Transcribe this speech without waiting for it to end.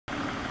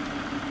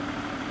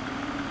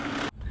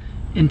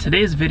In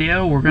today's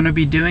video, we're going to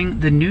be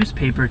doing the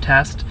newspaper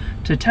test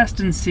to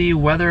test and see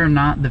whether or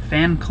not the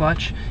fan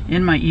clutch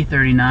in my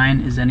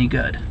E39 is any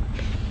good.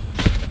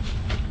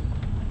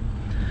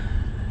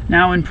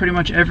 Now, in pretty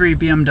much every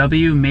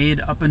BMW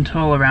made up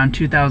until around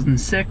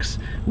 2006,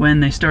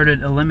 when they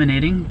started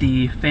eliminating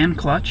the fan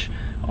clutch,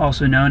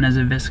 also known as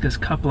a viscous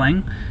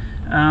coupling,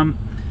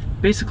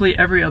 basically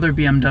every other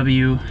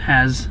BMW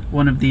has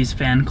one of these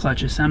fan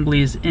clutch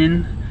assemblies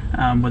in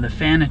with a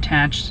fan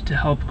attached to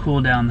help cool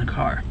down the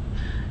car.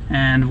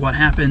 And what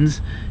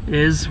happens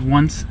is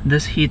once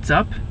this heats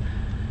up,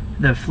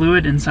 the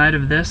fluid inside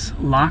of this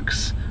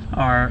locks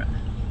our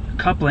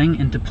coupling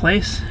into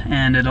place,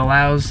 and it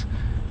allows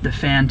the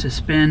fan to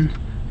spin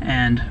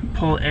and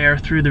pull air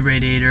through the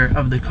radiator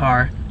of the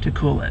car to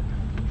cool it.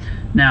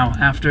 Now,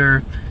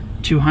 after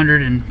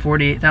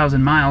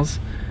 248,000 miles,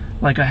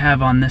 like I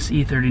have on this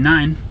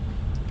E39,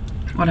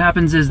 what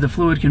happens is the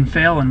fluid can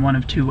fail in one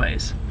of two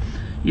ways.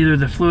 Either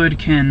the fluid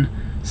can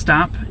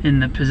stop in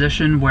the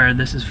position where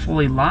this is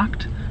fully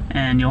locked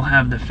and you'll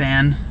have the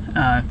fan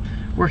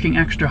working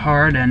extra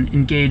hard and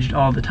engaged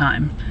all the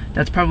time.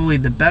 That's probably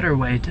the better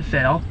way to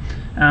fail,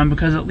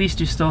 because at least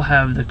you still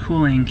have the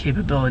cooling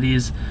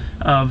capabilities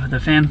of the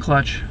fan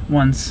clutch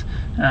once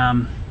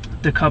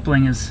the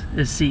coupling is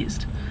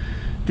seized.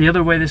 The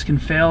other way this can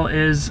fail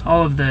is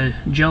all of the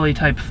jelly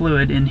type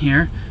fluid in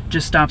here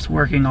just stops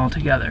working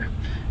altogether.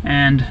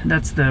 And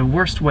that's the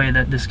worst way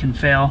that this can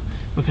fail,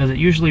 because it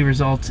usually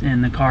results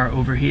in the car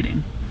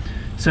overheating.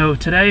 So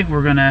today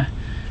we're going to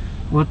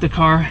let the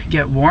car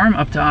get warm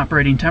up to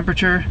operating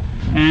temperature,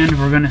 and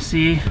we're going to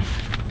see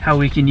how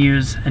we can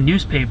use a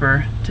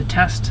newspaper to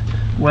test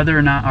whether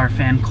or not our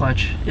fan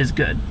clutch is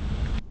good.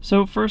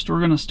 So first we're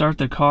going to start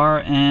the car,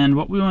 and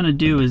what we want to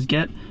do is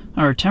get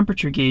our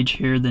temperature gauge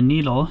here, the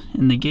needle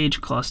in the gauge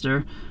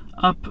cluster,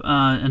 up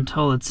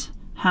until it's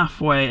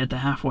halfway at the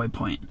halfway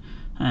point.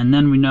 And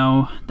then we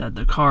know that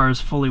the car is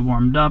fully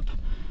warmed up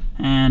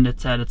and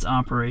it's at its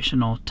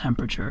operational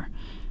temperature.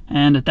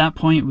 And at that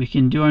point we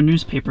can do our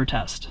newspaper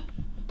test.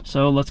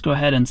 So let's go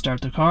ahead and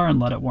start the car and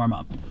let it warm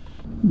up.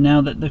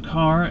 Now that the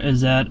car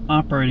is at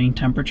operating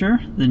temperature,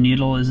 the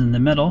needle is in the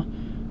middle,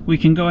 we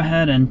can go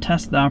ahead and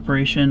test the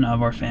operation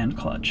of our fan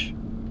clutch.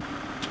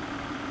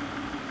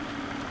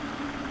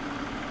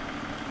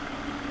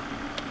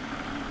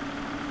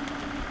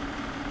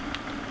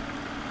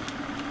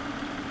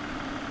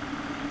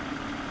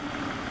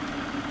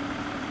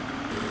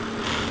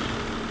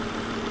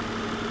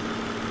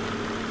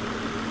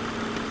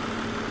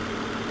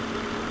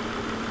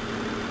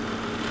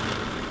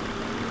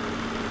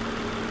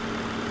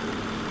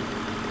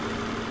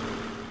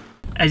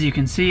 As you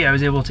can see, I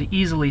was able to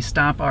easily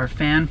stop our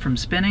fan from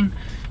spinning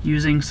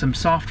using some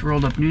soft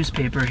rolled up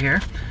newspaper here.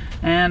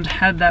 And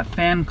had that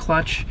fan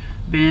clutch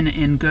been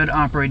in good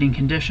operating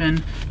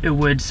condition, it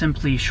would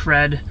simply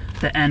shred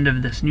the end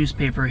of this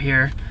newspaper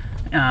here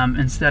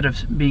instead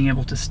of being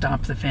able to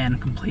stop the fan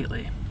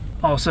completely.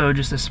 Also,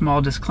 just a small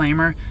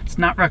disclaimer, it's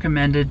not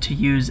recommended to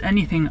use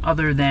anything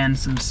other than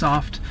some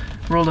soft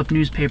rolled up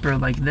newspaper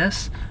like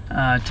this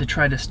to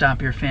try to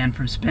stop your fan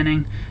from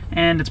spinning,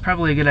 and it's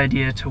probably a good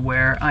idea to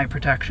wear eye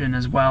protection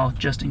as well,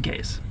 just in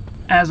case.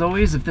 As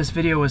always, if this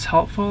video was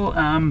helpful,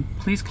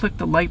 please click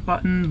the like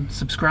button,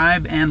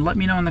 subscribe, and let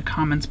me know in the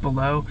comments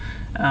below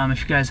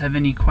if you guys have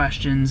any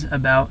questions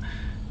about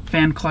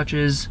fan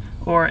clutches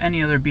or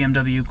any other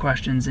BMW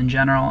questions in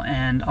general,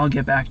 and I'll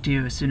get back to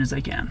you as soon as I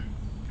can.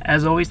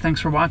 As always,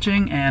 thanks for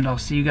watching, and I'll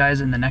see you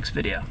guys in the next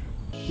video.